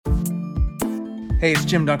Hey, it's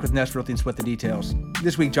Jim Dunk with Nest Realty and Sweat the Details.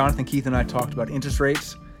 This week, Jonathan, Keith, and I talked about interest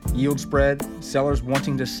rates, yield spread, sellers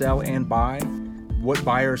wanting to sell and buy, what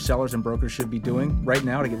buyers, sellers, and brokers should be doing right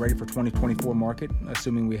now to get ready for 2024 market,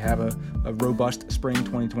 assuming we have a robust spring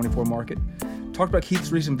 2024 market. Talked about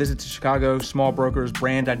Keith's recent visit to Chicago, small brokers,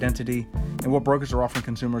 brand identity, and what brokers are offering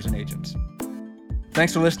consumers and agents.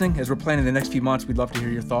 Thanks for listening. As we're planning the next few months, we'd love to hear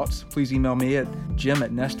your thoughts. Please email me at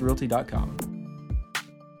jim@nestrealty.com.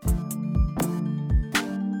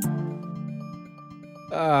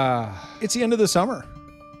 It's the end of the summer,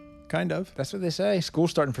 kind of. That's what they say.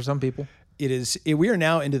 School's starting for some people. It is. We are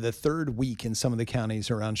now into the third week, and some of the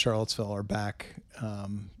counties around Charlottesville are back,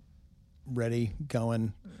 ready,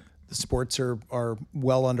 going. The sports are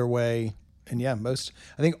well underway, and yeah, I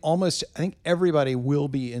think everybody will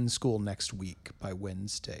be in school next week by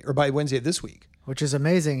Wednesday this week, which is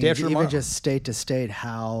amazing. Day after Even tomorrow. just state to state,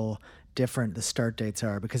 how different the start dates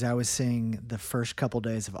are. Because I was seeing the first couple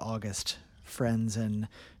days of August, friends in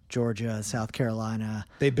Georgia, South Carolina,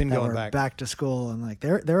 they've been that going were back to school, and like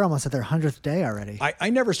they're almost at their 100th day already. I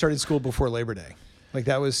never started school before Labor Day. Like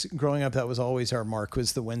that was growing up. That was always our mark.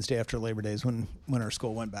 Was the Wednesday after Labor Day is when our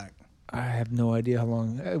school went back. I have no idea how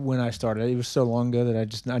long, when I started. It was so long ago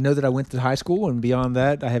that I know that I went to high school, and beyond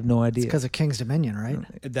that, I have no idea. It's because of King's Dominion, right?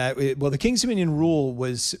 The King's Dominion rule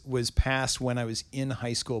was passed when I was in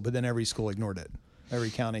high school, but then every school ignored it. Every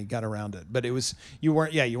county got around it, but you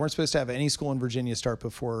weren't supposed to have any school in Virginia start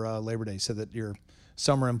before Labor Day, so that your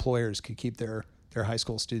summer employers could keep their high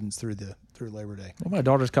school students through Labor Day. Well, my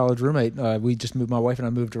daughter's college roommate, my wife and I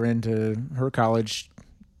moved her into her college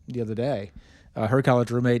the other day. Her college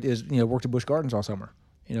roommate worked at Busch Gardens all summer.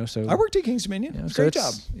 So I worked at King's Dominion. Great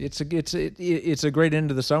job. It's a great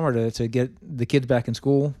end of the summer to get the kids back in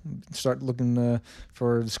school. Start looking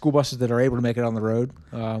for the school buses that are able to make it on the road,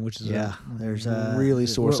 which is there's a really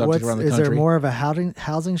sore subject around the country. Is there more of a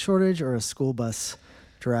housing shortage or a school bus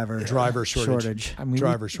driver shortage? I mean,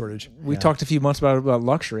 driver shortage. We talked a few months about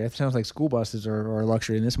luxury. It sounds like school buses are a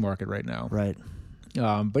luxury in this market right now. Right.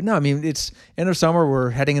 But no, I mean, it's end of summer.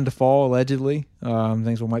 We're heading into fall, allegedly.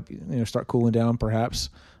 Things might start cooling down perhaps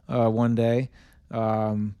one day.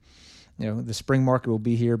 The spring market will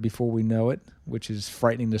be here before we know it, which is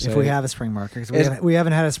frightening to say. If we have a spring market, because we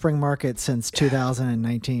haven't had a spring market since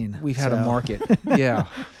 2019. We've had a market, yeah.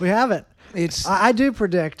 We haven't. I do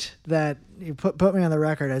predict that, you put me on the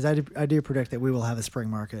record, as I do predict that we will have a spring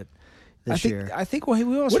market this year. I think we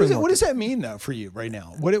will. What does that mean though for you right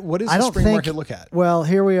now? What does the spring market look at? Well,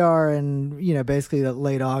 here we are in basically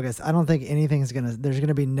late August. I don't think there's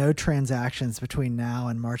gonna be no transactions between now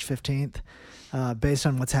and March 15th. Based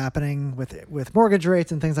on what's happening with mortgage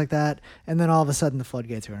rates and things like that, and then all of a sudden the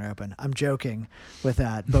floodgates are going to open. I'm joking with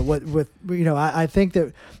that, but I think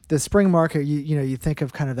that the spring market, you think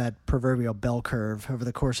of kind of that proverbial bell curve over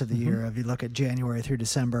the course of the year. If you look at January through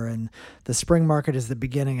December, and the spring market is the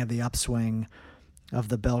beginning of the upswing of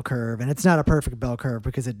the bell curve, and it's not a perfect bell curve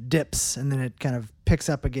because it dips and then it kind of picks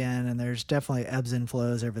up again, and there's definitely ebbs and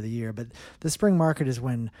flows over the year. But the spring market is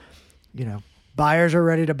when, buyers are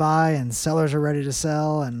ready to buy and sellers are ready to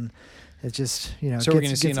sell, and it's just So we're going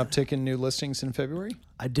to see an uptick in new listings in February?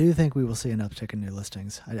 I do think we will see an uptick in new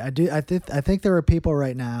listings. I think there are people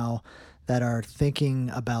right now that are thinking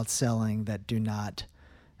about selling that do not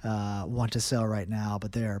want to sell right now,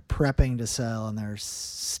 but they are prepping to sell, and they're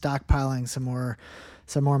stockpiling some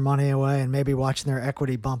more money away, and maybe watching their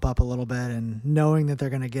equity bump up a little bit, and knowing that they're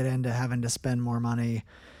going to get into having to spend more money.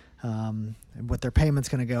 What their payment's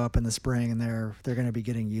going to go up in the spring, and they're going to be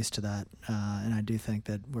getting used to that. And I do think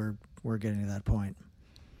that we're getting to that point.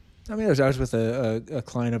 I mean, I was with a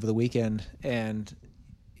client over the weekend, and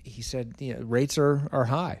he said, rates are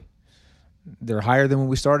high. They're higher than when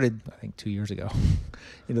we started, I think 2 years ago.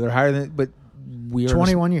 They're higher than, but we are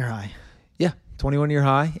 21-year high. Yeah, 21-year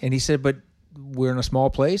high. And he said, but we're in a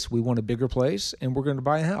small place. We want a bigger place, and we're going to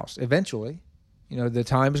buy a house eventually. The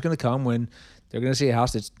time is going to come when they're going to see a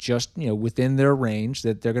house that's just, within their range,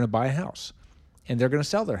 that they're going to buy a house, and they're going to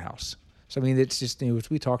sell their house. So, I mean, it's just, which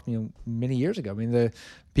we talked, many years ago. I mean, the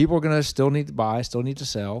people are going to still need to buy, still need to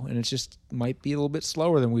sell, and it's just might be a little bit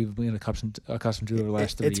slower than we've been accustomed to over the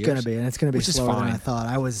last 3 years. It's going to be, and it's going to be slower than I thought.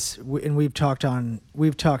 And we've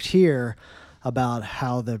talked here about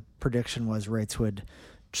how the prediction was rates would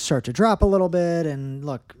start to drop a little bit, and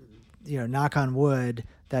look, knock on wood,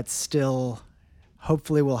 that's still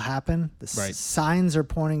hopefully will happen. The signs are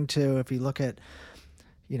pointing to, if you look at,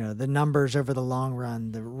 the numbers over the long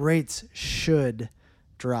run, the rates should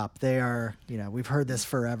drop. They are, we've heard this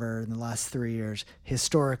forever in the last 3 years,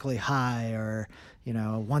 historically high, or,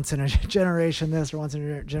 once in a generation this or once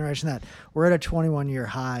in a generation that. We're at a 21-year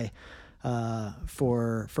high.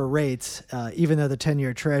 for rates, even though the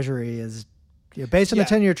 10-year Treasury is. Based on the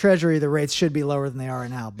 10-year Treasury, the rates should be lower than they are right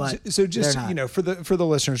now. But so just for the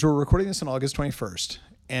listeners, we're recording this on August 21st,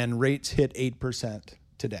 and rates hit 8%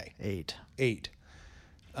 today. 8.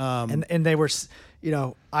 And they were,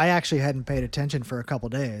 I actually hadn't paid attention for a couple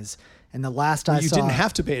days, and the last I saw, you didn't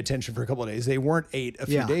have to pay attention for a couple of days. They weren't 8 a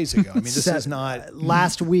few days ago. I mean, this is not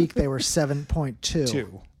last week. They were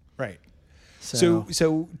 7.2. Right.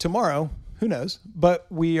 So tomorrow. Who knows? But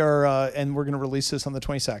we are, and we're going to release this on the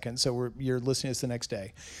 22nd. So you're listening to this the next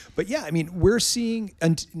day. But yeah, I mean, we're seeing,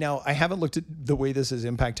 and now I haven't looked at the way this is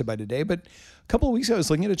impacted by today, but a couple of weeks ago, I was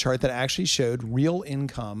looking at a chart that actually showed real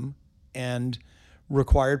income and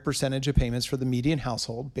required percentage of payments for the median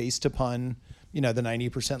household based upon, the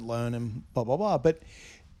 90% loan and blah, blah, blah. But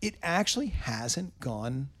it actually hasn't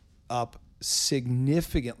gone up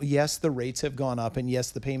significantly. Yes, the rates have gone up, and yes,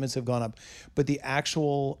 the payments have gone up, but the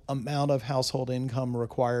actual amount of household income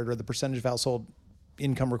required, or the percentage of household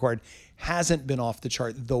income required, hasn't been off the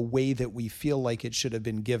chart the way that we feel like it should have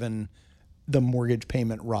been given the mortgage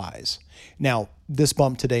payment rise. Now, this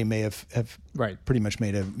bump today may have pretty much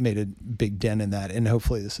made a big dent in that, and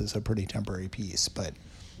hopefully this is a pretty temporary piece. But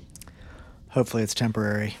hopefully it's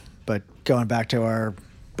temporary. But going back to our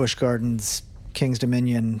Busch Gardens Kings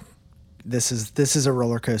Dominion, this is a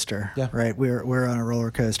roller coaster, right? We're on a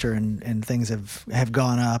roller coaster, and things have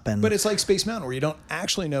gone up, but it's like Space Mountain, where you don't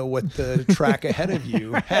actually know what the track ahead of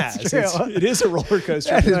you has. It is a roller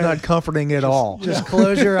coaster. That is not comforting at all. Just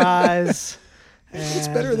close your eyes. It's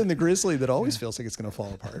better than the Grizzly that always feels like it's going to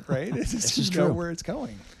fall apart, right? It's just know where it's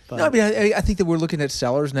going. But, no, I mean, I think that we're looking at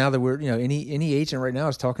sellers now that we're, any agent right now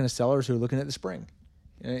is talking to sellers who are looking at the spring.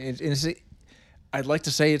 I'd like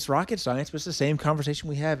to say it's rocket science, but it's the same conversation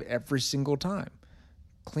we have every single time.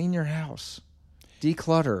 Clean your house,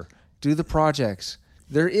 declutter, do the projects.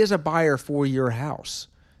 There is a buyer for your house.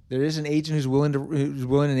 There is an agent who's willing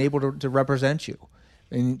and able to represent you.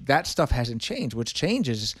 And that stuff hasn't changed. What's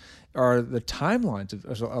changes are the timelines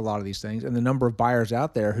of a lot of these things and the number of buyers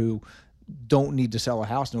out there who don't need to sell a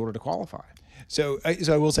house in order to qualify. So I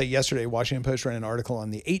will say, yesterday, Washington Post ran an article on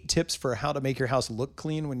the 8 tips for how to make your house look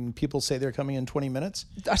clean when people say they're coming in 20 minutes.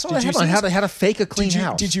 I saw that headline, how to fake a clean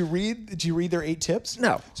house. Did you read their 8 tips?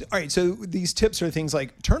 No. So, all right. So these tips are things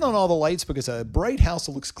like turn on all the lights because a bright house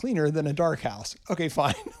looks cleaner than a dark house. Okay,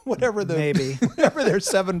 fine. Whatever their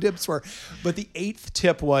 7 tips were. But the 8th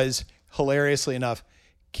tip was, hilariously enough,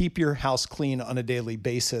 keep your house clean on a daily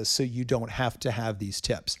basis so you don't have to have these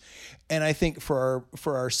tips. And I think for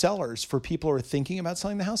our sellers, for people who are thinking about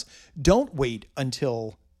selling the house, don't wait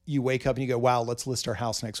until you wake up and you go, wow, let's list our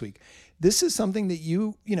house next week. This is something that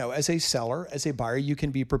you as a seller, as a buyer, you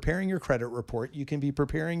can be preparing your credit report. You can be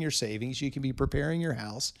preparing your savings. You can be preparing your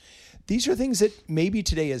house. These are things that maybe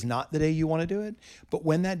today is not the day you want to do it, but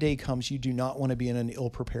when that day comes, you do not want to be in an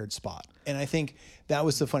ill-prepared spot. And I think that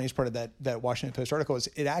was the funniest part of that Washington Post article. Is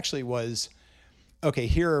it actually was, okay,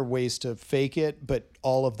 here are ways to fake it, but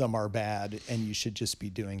all of them are bad, and you should just be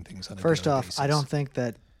doing things on a daily basis. I don't think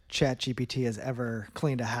that ChatGPT has ever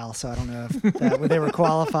cleaned a house, so I don't know if they were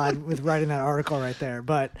qualified with writing that article right there.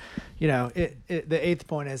 But the 8th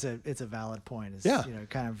point is it's a valid point.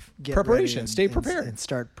 Kind of get preparation, ready stay prepared, and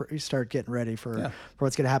start getting ready for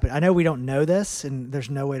what's going to happen. I know we don't know this, and there's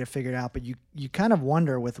no way to figure it out. But you kind of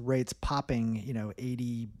wonder, with rates popping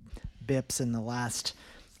 80 bips in the last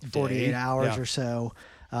 48 hours or so,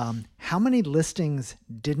 how many listings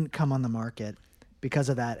didn't come on the market because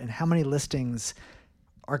of that, and how many listings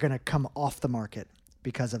are going to come off the market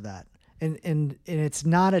because of that. And it's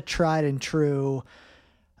not a tried and true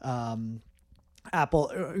Apple,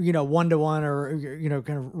 1-to-1 or,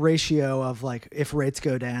 kind of ratio of like, if rates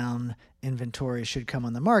go down, inventory should come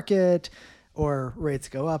on the market, or rates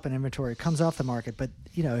go up and inventory comes off the market. But,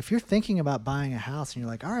 if you're thinking about buying a house and you're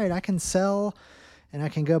like, all right, I can sell and I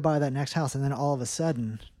can go buy that next house. And then all of a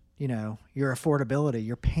sudden, your affordability,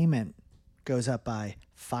 your payment goes up by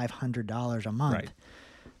 $500 a month.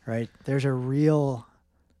 Right. There's a real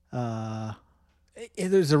financial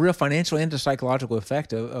and a psychological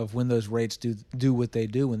effect of when those rates do what they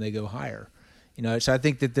do when they go higher. So I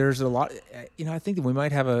think that there's a lot. I think that we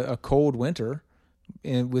might have a cold winter,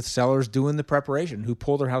 and with sellers doing the preparation who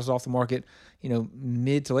pull their houses off the market,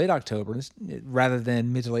 mid to late October rather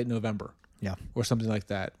than mid to late November. Yeah, or something like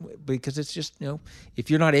that, because it's just if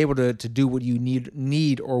you're not able to do what you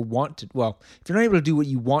need or want to, if you're not able to do what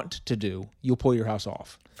you want to do, you'll pull your house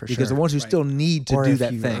off. Because the ones who still need to do that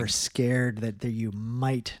thing, or if you are scared that you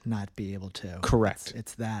might not be able to. Correct.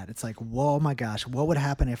 It's that. It's like, whoa, my gosh, what would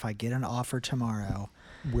happen if I get an offer tomorrow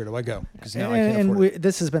where do I go? Because now I can't and afford it.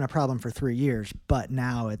 this has been a problem for 3 years, but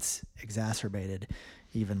now it's exacerbated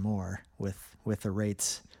even more with the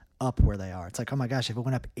rates up where they are. It's like, oh my gosh, if it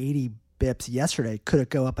went up 80 bips yesterday, could it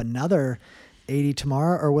go up another 80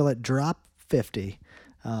 tomorrow, or will it drop 50?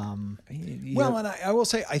 Well, and I will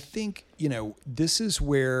say, I think, this is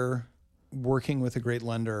where working with a great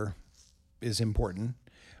lender is important.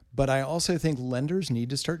 But I also think lenders need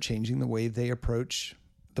to start changing the way they approach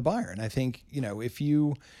the buyer. And I think,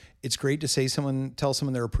 it's great to tell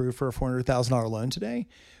someone they're approved for a $400,000 loan today.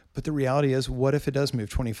 But the reality is, what if it does move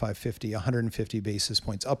 25, 50, 150 basis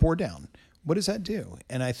points up or down? What does that do?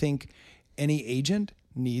 And I think any agent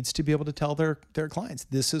needs to be able to tell their clients,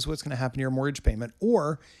 this is what's going to happen to your mortgage payment.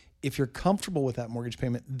 Or if you're comfortable with that mortgage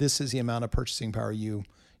payment, this is the amount of purchasing power you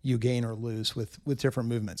gain or lose with different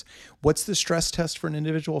movements. What's the stress test for an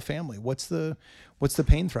individual family? What's the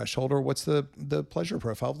pain threshold, or what's the pleasure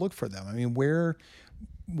profile look for them? I mean,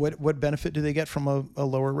 what benefit do they get from a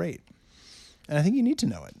lower rate? And I think you need to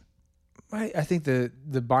know it. I think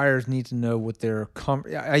the buyers need to know what their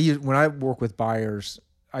when I work with buyers,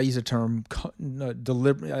 I use a term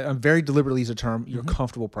I very deliberately use a term, your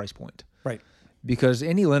comfortable price point. Right. Because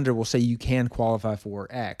any lender will say you can qualify for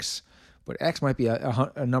X, but X might be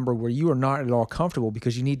a number where you are not at all comfortable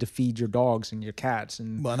because you need to feed your dogs and your cats.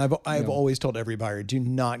 And I've always told every buyer, do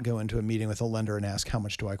not go into a meeting with a lender and ask, how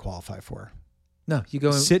much do I qualify for? No, you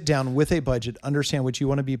go sit down with a budget, understand what you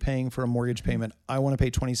want to be paying for a mortgage payment. I want to pay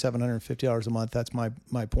 $2,750 a month. That's my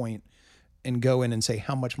point. And go in and say,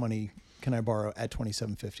 how much money can I borrow at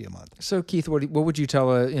 $2,750 a month? So Keith, what would you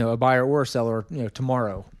tell a buyer or a seller,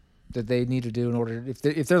 tomorrow that they need to do in order,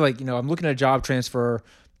 if they're like, I'm looking at a job transfer,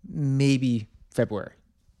 maybe February.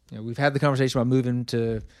 We've had the conversation about moving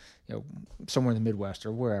to, somewhere in the Midwest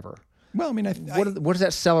or wherever. Well, I mean, what does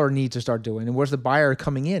that seller need to start doing, and what does the buyer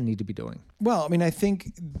coming in need to be doing? Well, I mean, I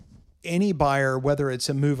think any buyer, whether it's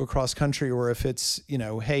a move across country or if it's,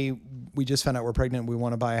 hey, we just found out we're pregnant, we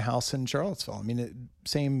want to buy a house in Charlottesville. I mean,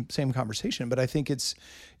 same conversation, but I think it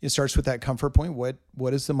starts with that comfort point.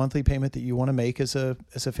 What is the monthly payment that you want to make as a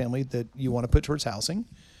family that you want to put towards housing?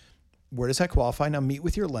 Where does that qualify? Now meet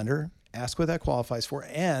with your lender, ask what that qualifies for,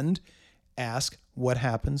 and ask what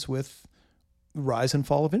happens with rise and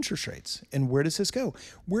fall of interest rates, and where does this go?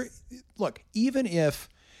 Look, even if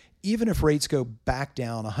rates go back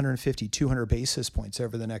down 150, 200 basis points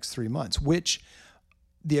over the next 3 months, which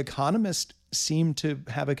the economists seem to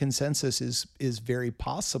have a consensus is very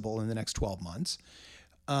possible in the next 12 months,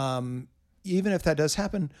 even if that does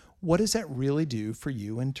happen, what does that really do for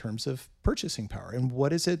you in terms of purchasing power? And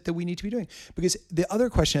what is it that we need to be doing? Because the other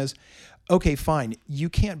question is, okay, fine, you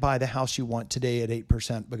can't buy the house you want today at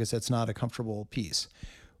 8% because that's not a comfortable piece.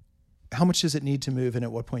 How much does it need to move, and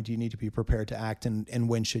at what point do you need to be prepared to act, and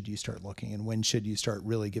when should you start looking, and when should you start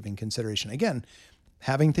really giving consideration? Again,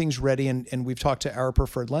 having things ready, and we've talked to our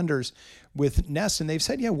preferred lenders with Nest, and they've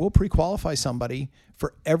said, yeah, we'll pre-qualify somebody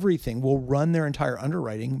for everything. We'll run their entire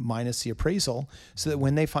underwriting minus the appraisal so that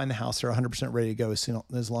when they find the house, they're 100% ready to go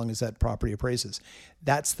as long as that property appraises.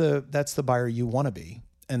 That's the buyer you want to be,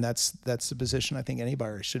 and that's the position I think any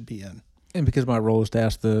buyer should be in. And because my role is to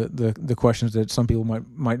ask the questions that some people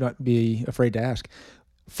might not be afraid to ask,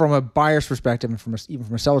 from a buyer's perspective and even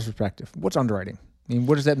from a seller's perspective, what's underwriting? I mean,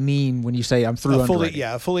 what does that mean when you say I'm through underwriting?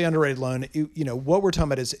 A fully underrated loan. What we're talking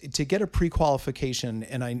about is to get a pre-qualification,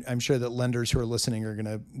 and I'm sure that lenders who are listening are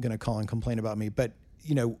gonna call and complain about me, but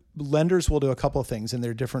lenders will do a couple of things, and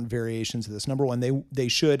there are different variations of this. Number one, they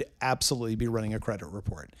should absolutely be running a credit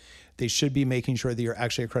report. They should be making sure that you're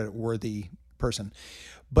actually a credit-worthy person.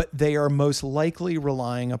 But they are most likely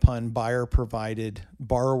relying upon borrower-provided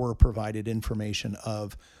information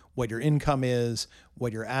of what your income is,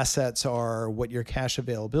 what your assets are, what your cash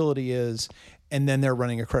availability is, and then they're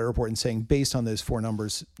running a credit report and saying, based on those 4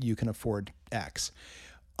 numbers, you can afford X.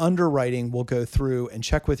 Underwriting will go through and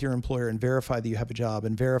check with your employer and verify that you have a job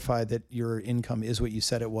and verify that your income is what you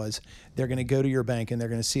said it was. They're going to go to your bank and they're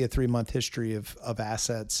going to see a 3-month history of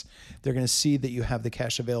assets. They're going to see that you have the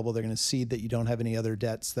cash available. They're going to see that you don't have any other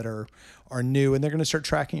debts that are new, and they're going to start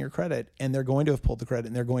tracking your credit, and they're going to have pulled the credit,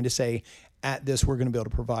 and they're going to say, at this, we're going to be able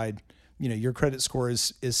to provide, your credit score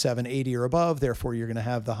is 780 or above. Therefore, you're going to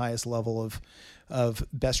have the highest level of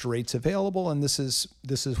best rates available. And this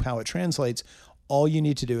is how it translates. All you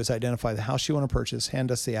need to do is identify the house you want to purchase,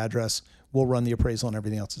 hand us the address, we'll run the appraisal, and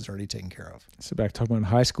everything else is already taken care of. So back talking about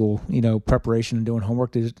high school, preparation and doing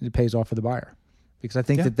homework, it pays off for the buyer. Because I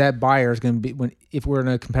think that buyer is going to be, if we're in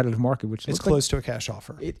a competitive market, which it's close to a cash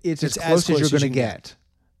offer. It's as close as you're going to get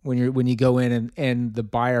when you go in and the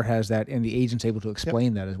buyer has that, and the agent's able to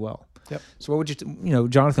explain that as well. Yep. So what would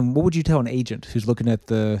Jonathan, what would you tell an agent who's looking at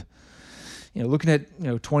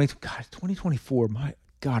 2024, my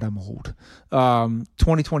God, I'm old.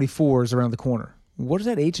 2024 is around the corner. What does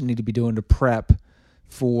that agent need to be doing to prep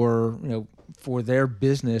for their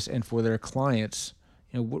business and for their clients?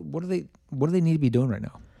 What do they need to be doing right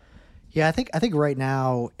now? Yeah, I think right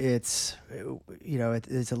now it's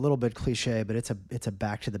it's a little bit cliche, but it's a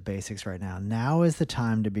back to the basics right now. Now is the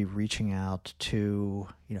time to be reaching out to,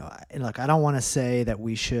 and look, I don't want to say that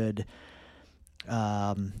we should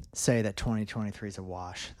say that 2023 is a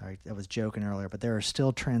wash. I was joking earlier, but there are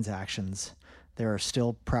still transactions. There are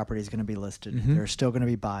still properties going to be listed. Mm-hmm. There are still going to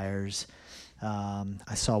be buyers.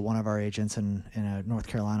 I saw one of our agents in a North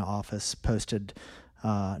Carolina office posted,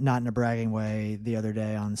 not in a bragging way, the other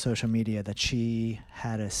day on social media that she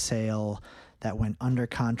had a sale that went under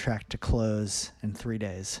contract to close in 3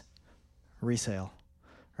 days. Resale,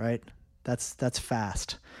 right? That's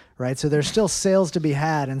fast, right? So there's still sales to be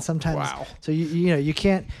had, and sometimes so you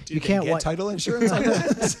can't get title insurance on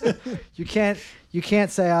this? you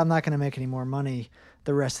can't say I'm not going to make any more money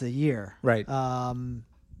the rest of the year, Right?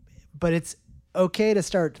 But it's okay to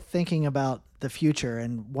start thinking about the future.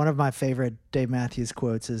 And one of my favorite Dave Matthews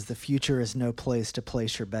quotes is, "The future is no place to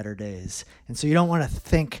place your better days." And so you don't want to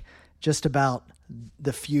think just about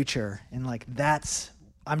the future and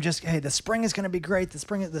hey, the spring is going to be great.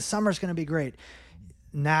 The summer's going to be great.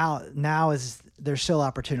 Now there's still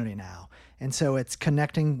opportunity now. And so it's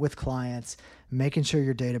connecting with clients, making sure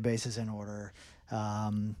your database is in order,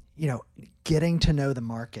 getting to know the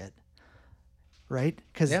market, right?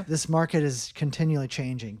 Because this market is continually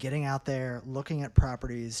changing, getting out there, looking at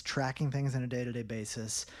properties, tracking things on a day-to-day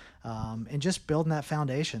basis, and just building that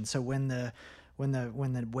foundation. So when the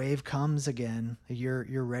wave comes again,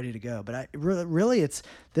 you're ready to go. But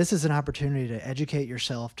this is an opportunity to educate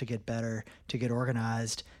yourself, to get better, to get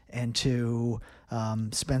organized, and to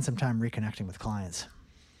spend some time reconnecting with clients.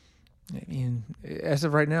 I mean, as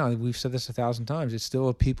of right now, we've said this 1,000 times. It's still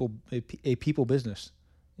a people business,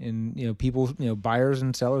 and people, buyers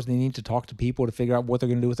and sellers, they need to talk to people to figure out what they're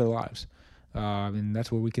going to do with their lives, and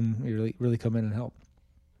that's where we can really come in and help.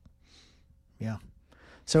 Yeah.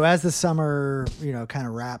 So as the summer, kind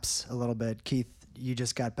of wraps a little bit, Keith, you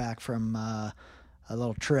just got back from a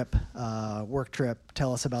little trip, work trip.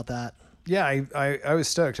 Tell us about that. Yeah, I was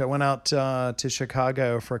stoked. I went out to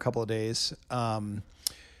Chicago for a couple of days.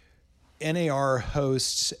 NAR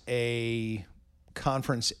hosts a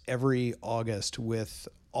conference every August with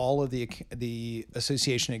all of the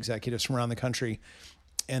association executives from around the country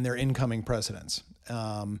and their incoming presidents.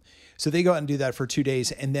 So they go out and do that for 2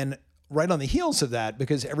 days, and then right on the heels of that,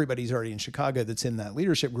 because everybody's already in Chicago that's in that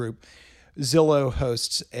leadership group, Zillow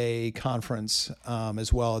hosts a conference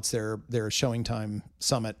as well. It's their Showing Time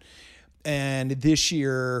Summit. And this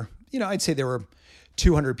year, I'd say there were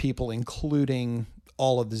 200 people, including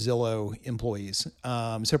all of the Zillow employees.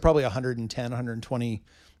 So probably 110, 120,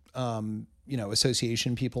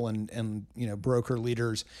 association people and broker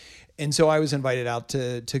leaders. And so I was invited out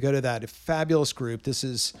to go to that. A fabulous group. This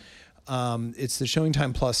is... it's the Showing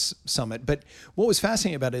Time Plus Summit. But what was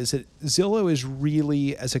fascinating about it is that Zillow is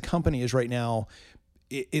really, as a company, is right now,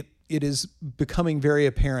 it is becoming very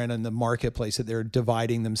apparent in the marketplace that they're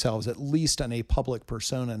dividing themselves, at least on a public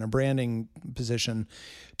persona and a branding position,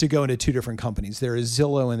 to go into two different companies. There is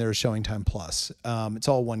Zillow and there is Showing Time Plus. It's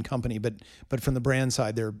all one company, but from the brand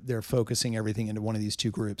side, they're focusing everything into one of these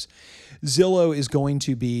two groups. Zillow is going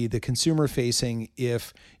to be the consumer facing.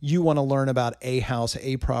 If you want to learn about a house,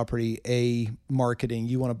 a property, a marketing,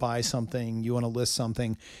 you want to buy something, you want to list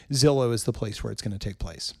something, Zillow is the place where it's going to take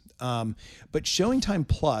place. But Showing Time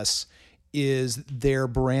Plus is their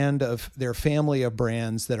family of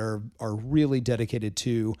brands that are really dedicated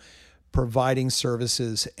to providing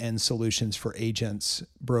services and solutions for agents,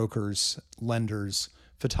 brokers, lenders,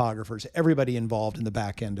 photographers, everybody involved in the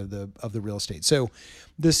back end of the real estate. So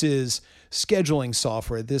this is scheduling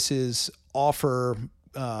software. This is offer.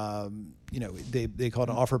 They call it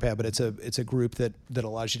an offer pad, but it's a group that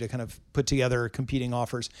allows you to kind of put together competing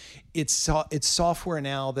offers. It's software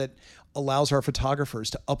now that allows our photographers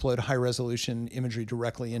to upload high resolution imagery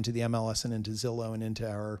directly into the MLS and into Zillow and into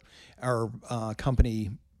our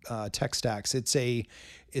company tech stacks.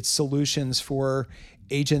 It's solutions for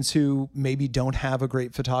agents who maybe don't have a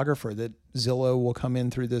great photographer, that Zillow will come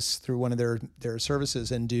in through one of their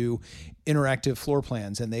services and do interactive floor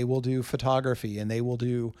plans, and they will do photography, and they will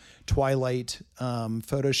do twilight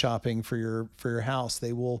photoshopping for your house.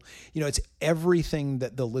 They will, it's everything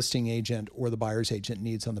that the listing agent or the buyer's agent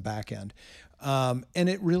needs on the back end. And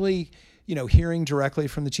it really, hearing directly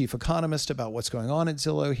from the chief economist about what's going on at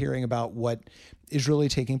Zillow, hearing about what is really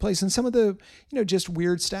taking place, and some of the, just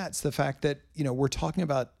weird stats. The fact that, we're talking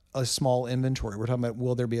about a small inventory. We're talking about,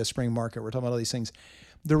 will there be a spring market? We're talking about all these things.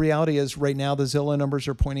 The reality is right now, the Zillow numbers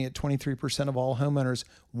are pointing at 23% of all homeowners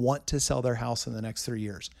want to sell their house in the next 3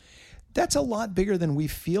 years. That's a lot bigger than we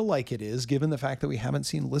feel like it is, given the fact that we haven't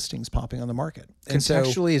seen listings popping on the market. And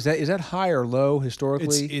contextually, is that high or low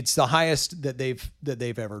historically? It's the highest that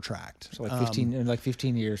they've ever tracked. So like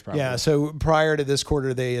 15 years probably. Yeah. So prior to this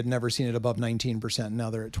quarter, they had never seen it above 19%. Now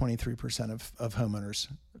they're at 23% of homeowners,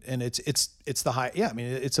 and it's the high. Yeah. I mean,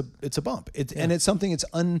 it's a bump. And it's something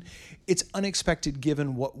it's unexpected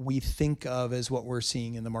given what we think of as what we're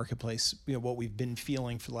seeing in the marketplace. What we've been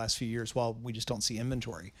feeling for the last few years, while we just don't see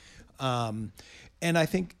inventory. And I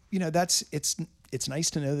think, it's nice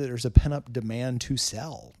to know that there's a pent up demand to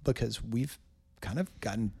sell, because we've kind of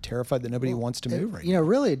gotten terrified that nobody wants to move right now.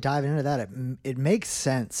 Really diving into that, it makes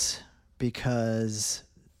sense, because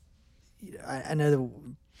I know that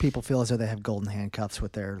people feel as though they have golden handcuffs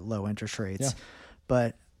with their low interest rates,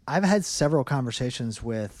 but I've had several conversations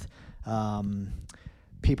with,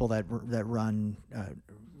 people that run,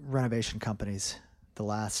 renovation companies the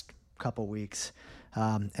last couple weeks.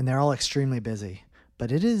 And they're all extremely busy,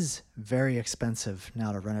 but it is very expensive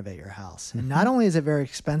now to renovate your house. And not only is it very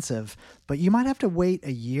expensive, but you might have to wait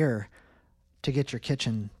a year to get your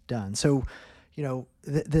kitchen done. So,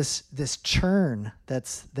 this churn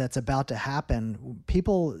that's about to happen,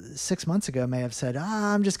 people 6 months ago may have said,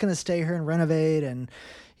 I'm just going to stay here and renovate and,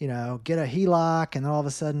 get a HELOC. And then all of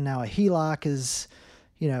a sudden now a HELOC is,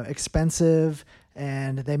 expensive,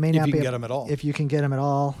 and they may not be able to get them at all. If you can get them at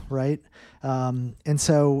all, right? And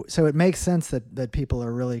so it makes sense that people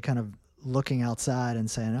are really kind of looking outside and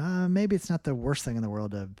saying, maybe it's not the worst thing in the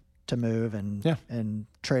world to move and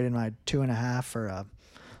trade in my 2.5 for a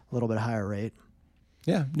little bit higher rate.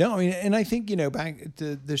 Yeah, no, I mean, and I think, back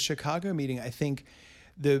to the Chicago meeting, I think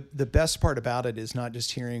the best part about it is not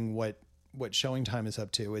just hearing what Showing Time is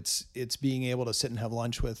up to. It's being able to sit and have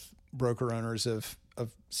lunch with broker owners of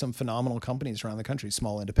some phenomenal companies around the country,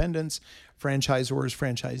 small independents, franchisors,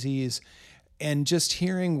 franchisees, and just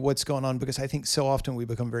hearing what's going on, because I think so often we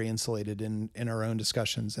become very insulated in our own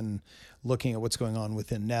discussions and looking at what's going on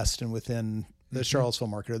within Nest and within the Charlottesville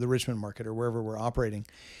market or the Richmond market or wherever we're operating.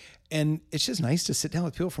 And it's just nice to sit down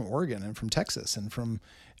with people from Oregon and from Texas and from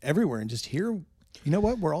everywhere and just hear,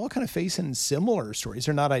 we're all kind of facing similar stories.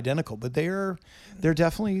 They're not identical, but they're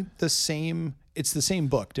definitely the same. It's the same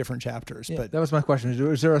book, different chapters. Yeah, but that was my question.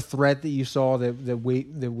 Is there a thread that you saw that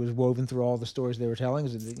was woven through all the stories they were telling?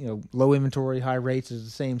 Is it low inventory, high rates is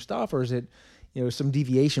the same stuff, or is it some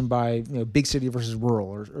deviation by big city versus rural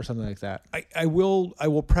or something like that? I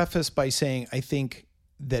will preface by saying I think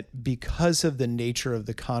that because of the nature of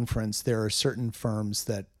the conference, there are certain firms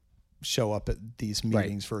that show up at these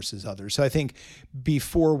meetings versus others. So I think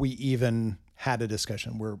before we even had a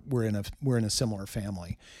discussion, we're in a similar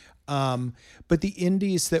family. But the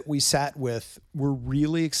indies that we sat with were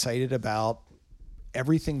really excited about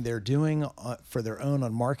everything they're doing for their own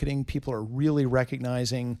on marketing. People are really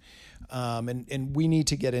recognizing, and we need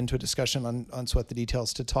to get into a discussion on Sweat the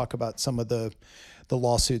Details to talk about some of the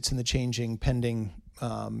lawsuits and the changing pending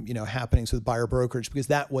happenings with buyer brokerage, because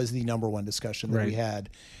that was the number one discussion that we had,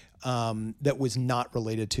 that was not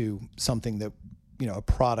related to something that, a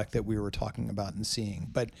product that we were talking about and seeing.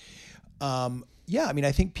 But,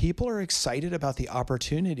 I think people are excited about the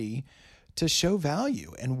opportunity to show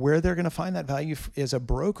value and where they're going to find that value as a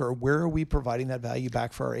broker. Where are we providing that value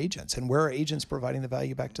back for our agents, and where are agents providing the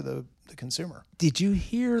value back to the consumer? Did you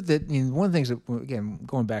hear that? One of the things that, again,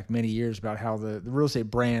 going back many years, about how the real estate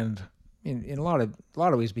brand in a lot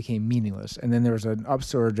of ways became meaningless, and then there was an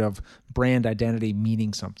upsurge of brand identity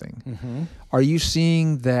meaning something. Mm-hmm. Are you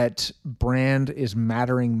seeing that brand is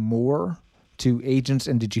mattering more to agents,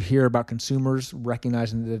 and did you hear about consumers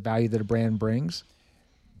recognizing the value that a brand brings?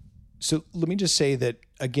 So let me just say that,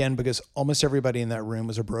 again, because almost everybody in that room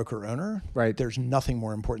was a broker owner, right? There's nothing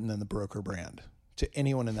more important than the broker brand to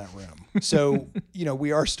anyone in that room. So,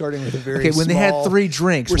 we are starting with a very when they had 3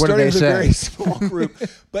 drinks, we're what starting did with they say? a very small group.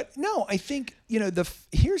 But no, I think,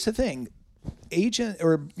 here's the thing.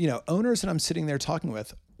 Owners that I'm sitting there talking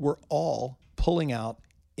with were all pulling out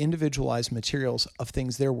individualized materials of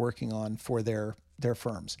things they're working on for their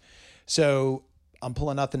firms. So I'm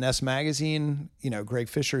pulling out the Nest magazine, Greg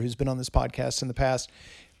Fisher, who's been on this podcast in the past.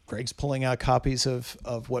 Greg's pulling out copies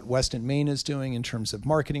of what Weston Maine is doing in terms of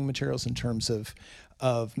marketing materials, in terms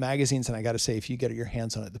of magazines. And I got to say, if you get your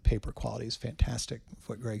hands on it, the paper quality is fantastic of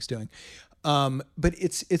what Greg's doing. But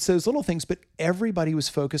it's those little things, but everybody was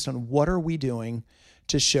focused on what are we doing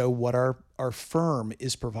to show what our firm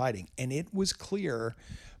is providing. And it was clear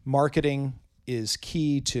marketing is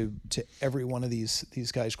key to every one of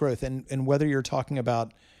these guys' growth. And whether you're talking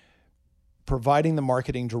about providing the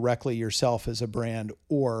marketing directly yourself as a brand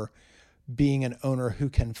or being an owner who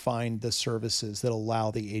can find the services that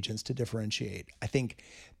allow the agents to differentiate. I think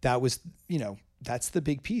that was, that's the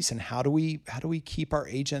big piece. And how do we keep our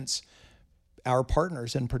agents, our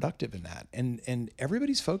partners, and productive in that? And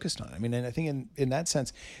everybody's focused on it. I mean, and I think in that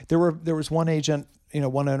sense, there was one agent,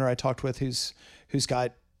 one owner I talked with who's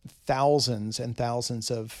got thousands and thousands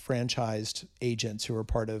of franchised agents who are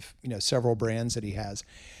part of, several brands that he has.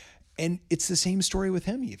 And it's the same story with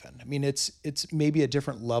him even. I mean, it's maybe a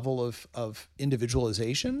different level of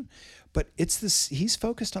individualization, but he's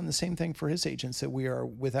focused on the same thing for his agents that we are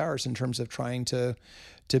with ours in terms of trying to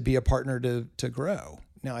be a partner to grow.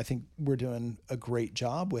 Now, I think we're doing a great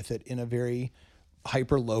job with it in a very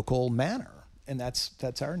hyper-local manner, and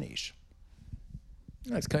that's our niche.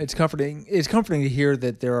 It's comforting. It's comforting to hear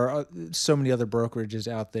that there are so many other brokerages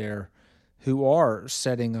out there who are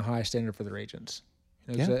setting a high standard for their agents.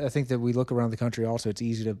 I think that we look around the country also, it's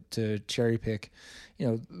easy to cherry pick,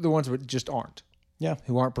 the ones that just aren't. Yeah.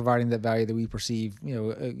 Who aren't providing that value that we perceive,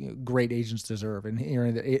 great agents deserve. And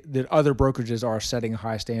hearing that other brokerages are setting a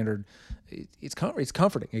high standard, it's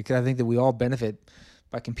comforting. I think that we all benefit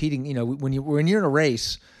by competing. When you're in a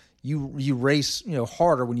race, you race,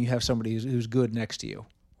 harder when you have somebody who's good next to you,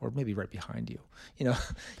 or maybe right behind you.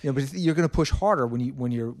 But you're going to push harder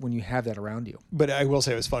when you have that around you. But I will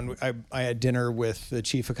say it was fun. I had dinner with the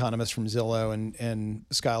chief economist from Zillow and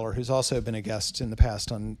Skylar, who's also been a guest in the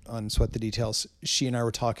past on Sweat the Details. She and I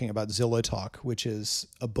were talking about Zillow Talk, which is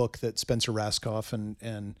a book that Spencer Raskoff and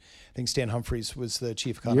I think Stan Humphreys was the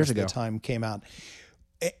chief economist at the time, came out.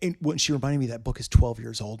 And when she reminded me that book is 12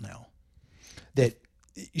 years old now. That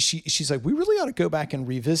she's like, we really ought to go back and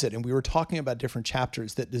revisit. And we were talking about different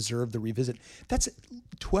chapters that deserve the revisit. That's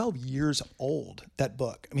 12 years old, that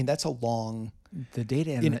book. I mean, that's a long. The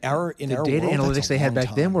data analytics they had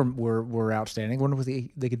back then were outstanding. I wonder what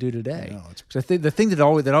they could do today. So the thing that I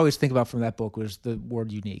always think about from that book was the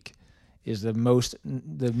word unique. Is the most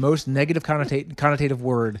negative connotative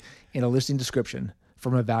word in a listing description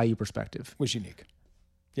from a value perspective. Was unique.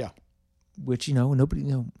 Yeah. Which, nobody,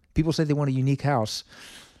 people say they want a unique house.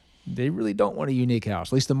 They really don't want a unique house.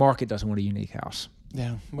 At least the market doesn't want a unique house.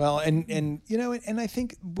 Yeah. Well, and I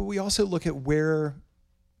think, but we also look at where,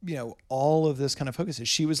 all of this kind of focuses.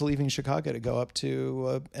 She was leaving Chicago to go up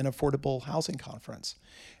to an affordable housing conference.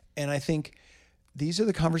 And I think these are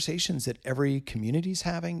the conversations that every community's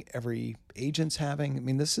having, every agent's having. I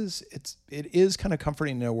mean, it is kind of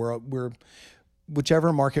comforting to know we're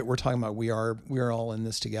whichever market we're talking about, we are all in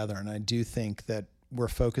this together. And I do think that we're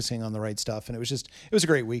focusing on the right stuff. And it was a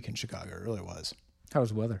great week in Chicago. It really was. How was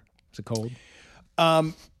the weather? Was it cold?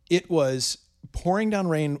 It was pouring down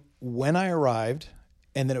rain when I arrived.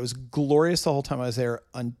 And then it was glorious the whole time I was there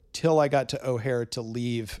until I got to O'Hare to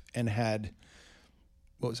leave and had,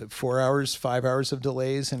 5 hours of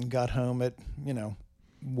delays, and got home at,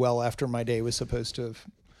 well after my day was supposed to have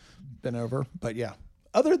been over. But yeah.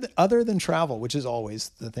 Other than travel, which is always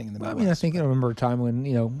the thing in the Midwest. I think I remember a time when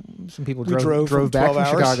some people drove back from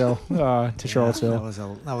Chicago to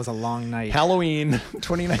Charlottesville. That was a long night. Halloween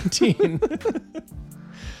 2019.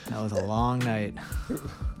 That was a long night.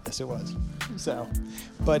 Yes, it was. So,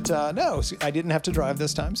 but no, I didn't have to drive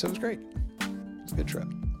this time, so it was great. It was a good trip.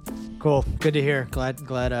 Cool. Good to hear. Glad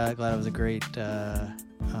it was a great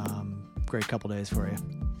couple days for you.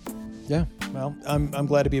 Yeah, well, I'm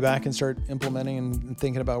glad to be back and start implementing and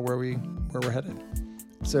thinking about where we're headed.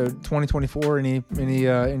 So 2024,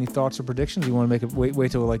 any thoughts or predictions? You want to make it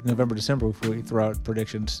wait till like November, December before we throw out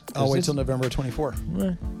predictions? I'll wait till November 24.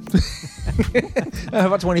 How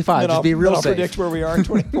about 25? Just be real safe. I'll predict where we are in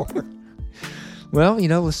 24. Well,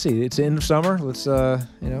 let's see. It's the end of summer. Let's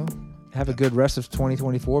have a good rest of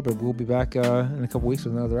 2024, but we'll be back in a couple weeks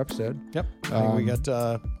with another episode. Yep. I think we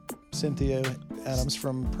got Cynthia Adams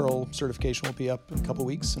from Pearl Certification will be up in a couple of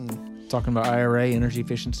weeks and talking about IRA, energy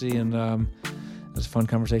efficiency, and it was a fun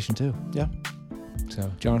conversation too. Yeah.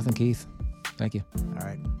 So, Jonathan, Keith, thank you. All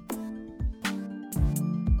right.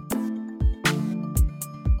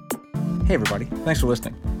 Hey everybody, thanks for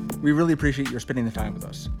listening. We really appreciate your spending the time with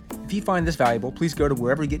us. If you find this valuable, please go to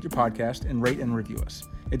wherever you get your podcast and rate and review us.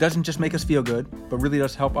 It doesn't just make us feel good, but really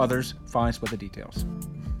does help others find Sweat the Details.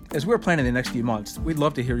 As we're planning the next few months, we'd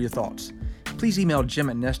love to hear your thoughts. Please email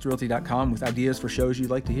jim@nestrealty.com with ideas for shows you'd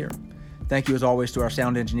like to hear. Thank you as always to our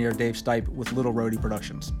sound engineer, Dave Stipe with Little Roadie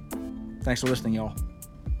Productions. Thanks for listening, y'all.